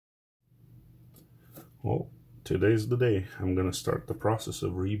Well, today's the day. I'm going to start the process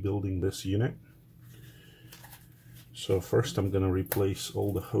of rebuilding this unit. So first I'm going to replace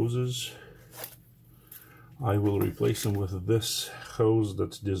all the hoses. I will replace them with this hose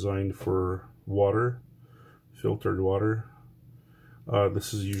that's designed for water, filtered water.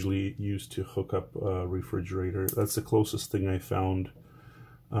 This is usually used to hook up a refrigerator. That's the closest thing I found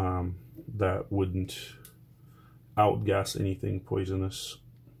that wouldn't outgas anything poisonous.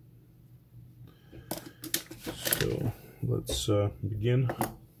 So let's begin.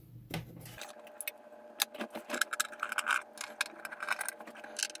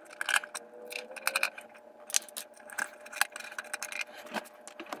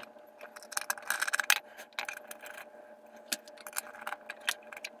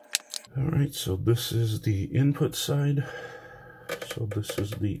 Alright, so this is the input side. So this is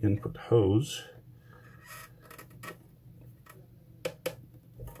the input hose.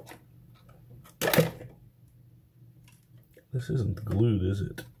 This isn't glued, is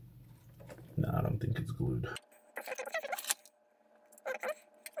it? No, I don't think it's glued.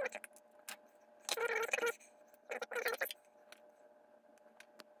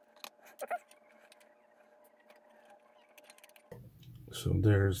 So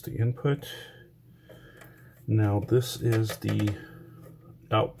there's the input. Now this is the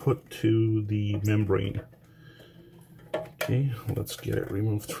output to the membrane. Okay, let's get it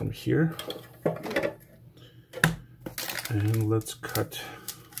removed from here. And let's cut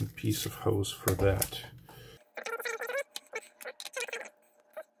a piece of hose for that.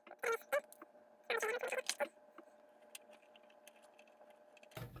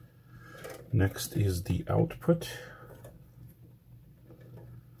 Next is the output.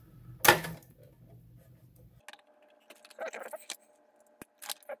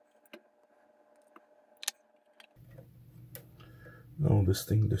 Oh, this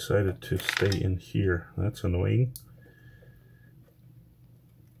thing decided to stay in here. That's annoying.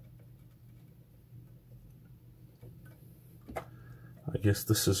 I guess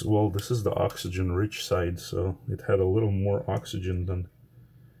this is, well, this is the oxygen-rich side, so it had a little more oxygen than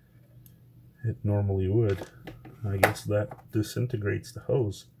it normally would. I guess that disintegrates the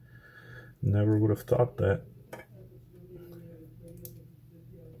hose. Never would have thought that.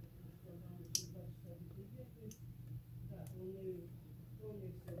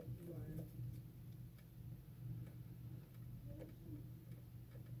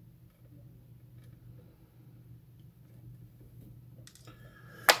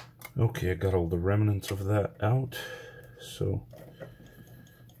 Okay, I got all the remnants of that out, so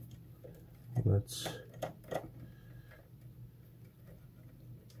let's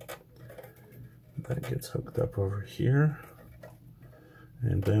that gets hooked up over here,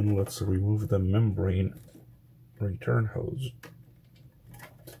 and then let's remove the membrane return hose.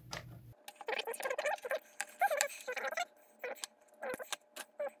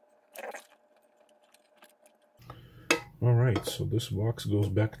 Alright, so this box goes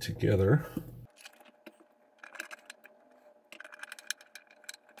back together.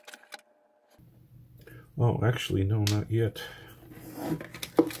 Oh, actually, no, not yet.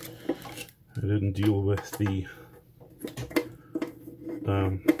 I didn't deal with the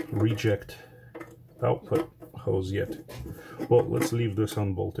reject output hose yet. Well, let's leave this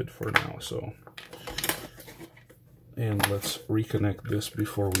unbolted for now, so. And let's reconnect this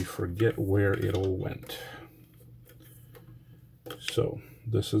before we forget where it all went. So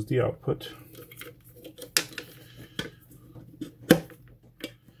this is the output.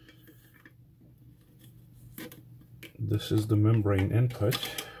 This is the membrane input,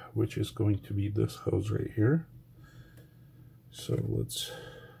 which is going to be this hose right here. So let's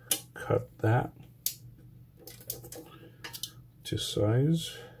cut that to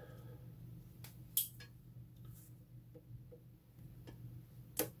size.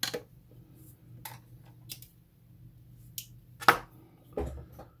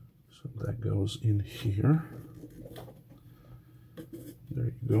 That goes in here. There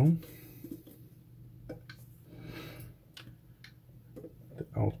you go. The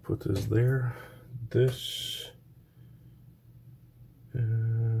output is there. This,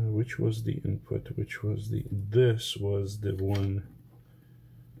 which was the input? Which was the? This was the one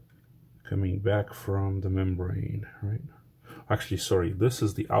coming back from the membrane, right? Actually, sorry. This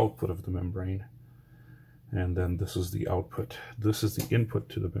is the output of the membrane. And then this is the output. This is the input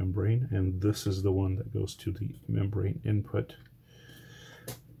to the membrane, and this is the one that goes to the membrane input.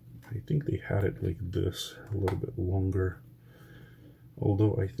 I think they had it like this, a little bit longer.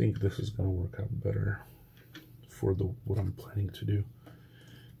 Although I think this is going to work out better for what I'm planning to do.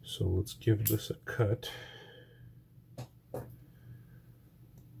 So let's give this a cut.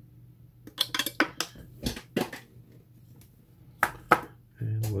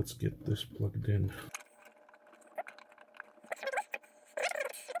 let's get this plugged in.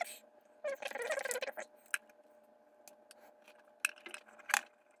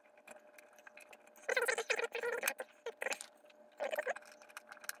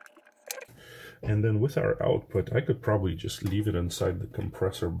 And then with our output, I could probably just leave it inside the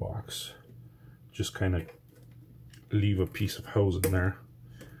compressor box. Just kind of leave a piece of hose in there,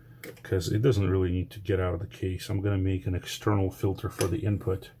 because it doesn't really need to get out of the case. I'm going to make an external filter for the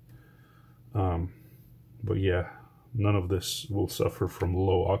input. But yeah, none of this will suffer from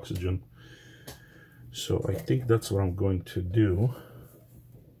low oxygen. So I think that's what I'm going to do.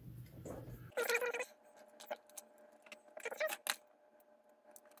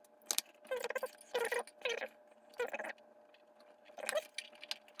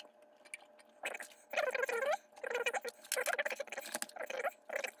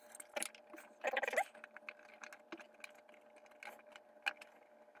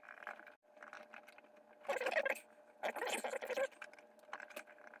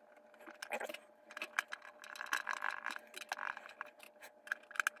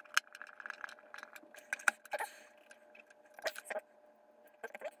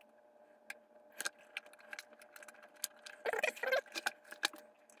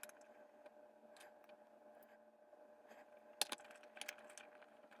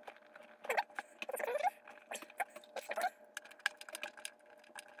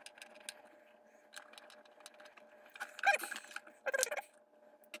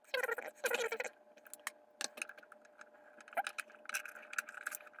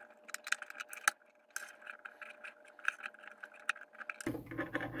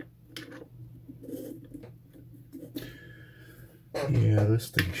 Yeah, this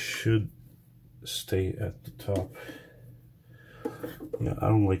thing should stay at the top. Yeah, I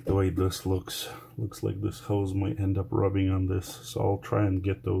don't like the way this looks. Looks like this hose might end up rubbing on this, so I'll try and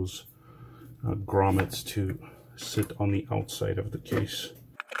get those grommets to sit on the outside of the case.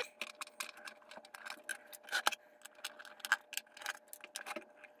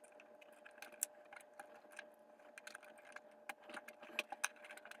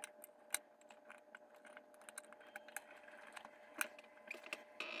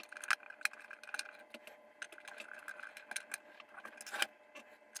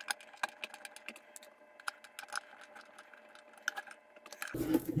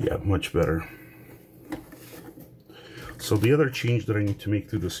 Yeah, much better. So the other change that I need to make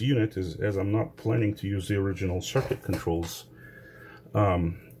to this unit is, as I'm not planning to use the original circuit controls,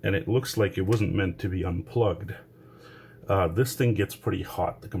 and it looks like it wasn't meant to be unplugged. This thing gets pretty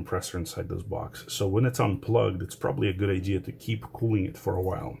hot, the compressor inside this box. So when it's unplugged, it's probably a good idea to keep cooling it for a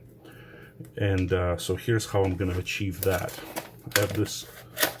while. And so here's how I'm going to achieve that. I have this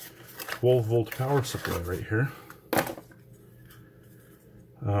 12-volt power supply right here.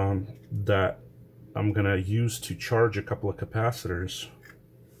 That I'm gonna use to charge a couple of capacitors,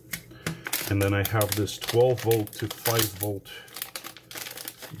 and then I have this 12-volt to 5-volt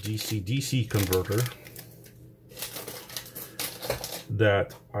DC-DC converter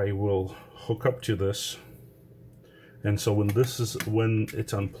that I will hook up to this. And so when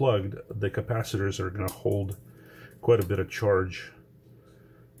it's unplugged, the capacitors are gonna hold quite a bit of charge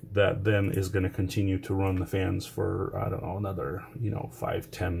that then is going to continue to run the fans for, I don't know, another,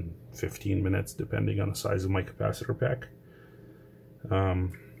 5, 10, 15 minutes, depending on the size of my capacitor pack.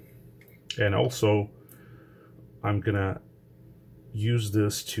 And also, I'm going to use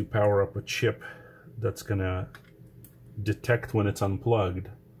this to power up a chip that's going to detect when it's unplugged.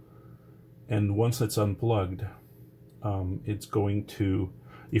 And once it's unplugged, it's going to,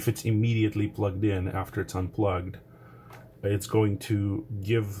 if it's immediately plugged in after it's unplugged, it's going to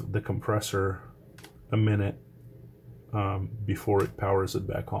give the compressor a minute before it powers it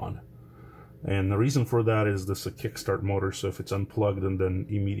back on. And the reason for that is this is a kickstart motor, so if it's unplugged and then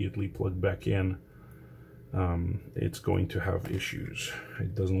immediately plugged back in, it's going to have issues.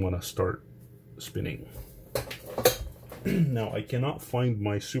 It doesn't want to start spinning. Now I cannot find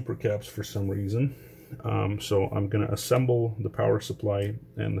my super caps for some reason, so I'm going to assemble the power supply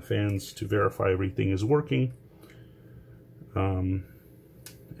and the fans to verify everything is working.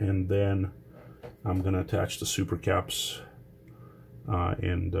 And then I'm going to attach the super caps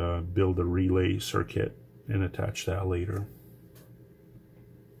and build a relay circuit and attach that later.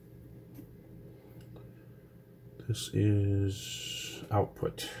 This is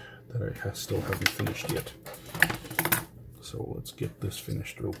output that I still haven't finished yet. So let's get this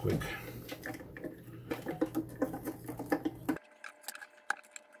finished real quick.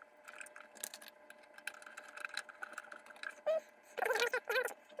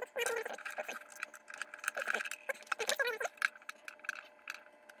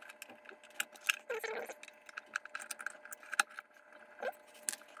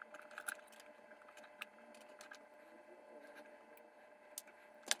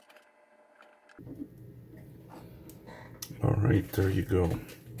 right, there you go.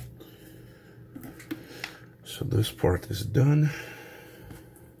 So this part is done.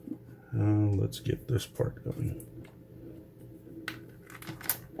 Let's get this part going.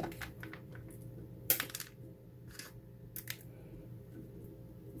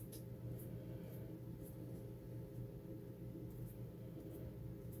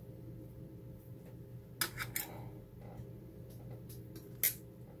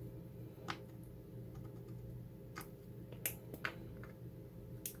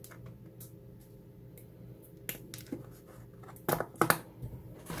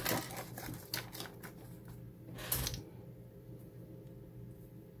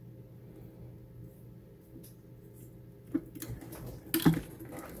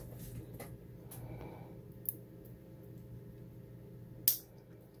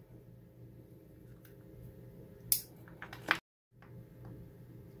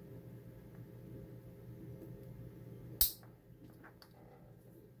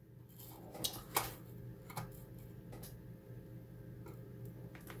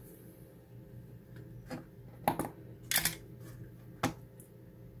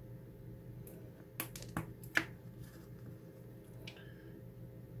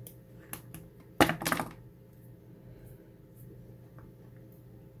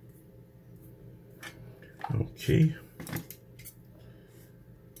 Okay,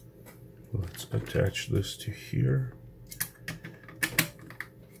 let's attach this to here.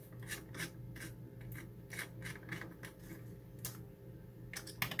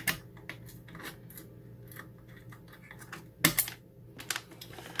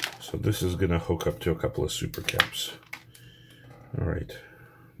 So this is gonna hook up to a couple of super caps. All right,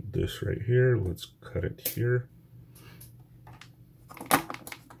 this right here, let's cut it here.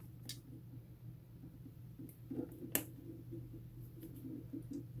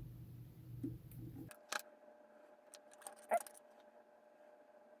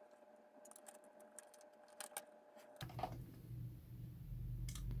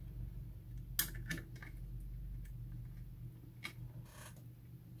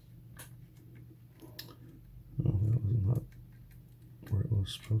 Oh, that was not where it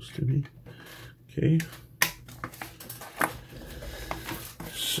was supposed to be. Okay.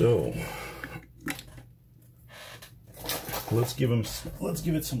 So let's give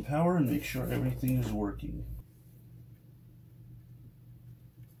it some power and make sure everything is working.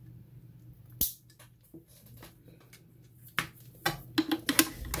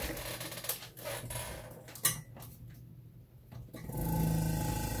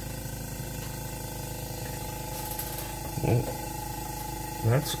 Well,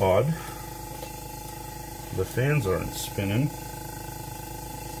 that's odd. The fans aren't spinning.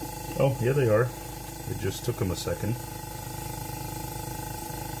 Oh, yeah, they are. It just took them a second.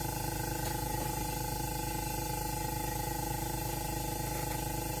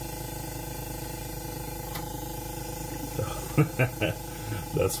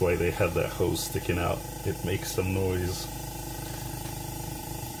 That's why they had that hose sticking out. It makes some noise.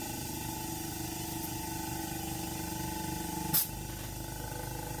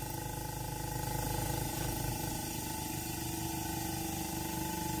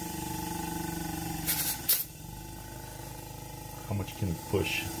 How much can it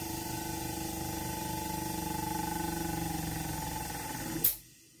push?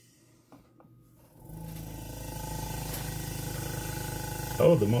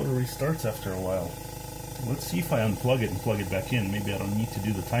 Oh, the motor restarts after a while. Let's see if I unplug it and plug it back in. Maybe I don't need to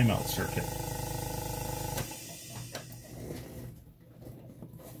do the timeout circuit.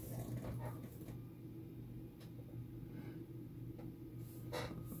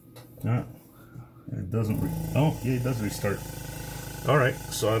 Ah, it doesn't. Oh, yeah, it does restart. All right,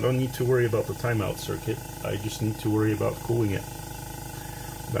 so I don't need to worry about the timeout circuit. I just need to worry about cooling it.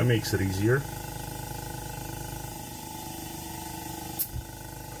 That makes it easier.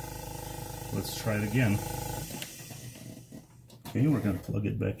 Let's try it again. Okay, we're going to plug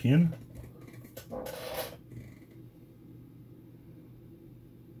it back in.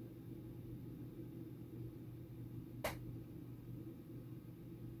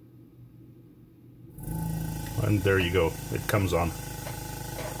 And there you go, it comes on.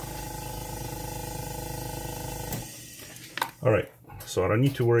 Alright, so I don't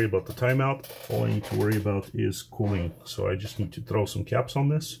need to worry about the timeout. All I need to worry about is cooling. So I just need to throw some caps on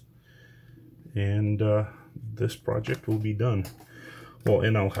this, and this project will be done. Well,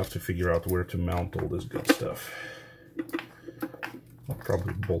 and I'll have to figure out where to mount all this good stuff. I'll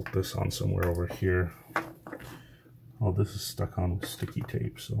probably bolt this on somewhere over here. Oh, this is stuck on with sticky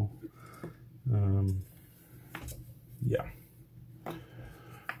tape, so yeah.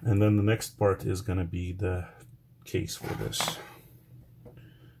 And then the next part is going to be the case for this.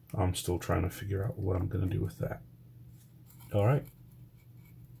 I'm still trying to figure out what I'm going to do with that. All right.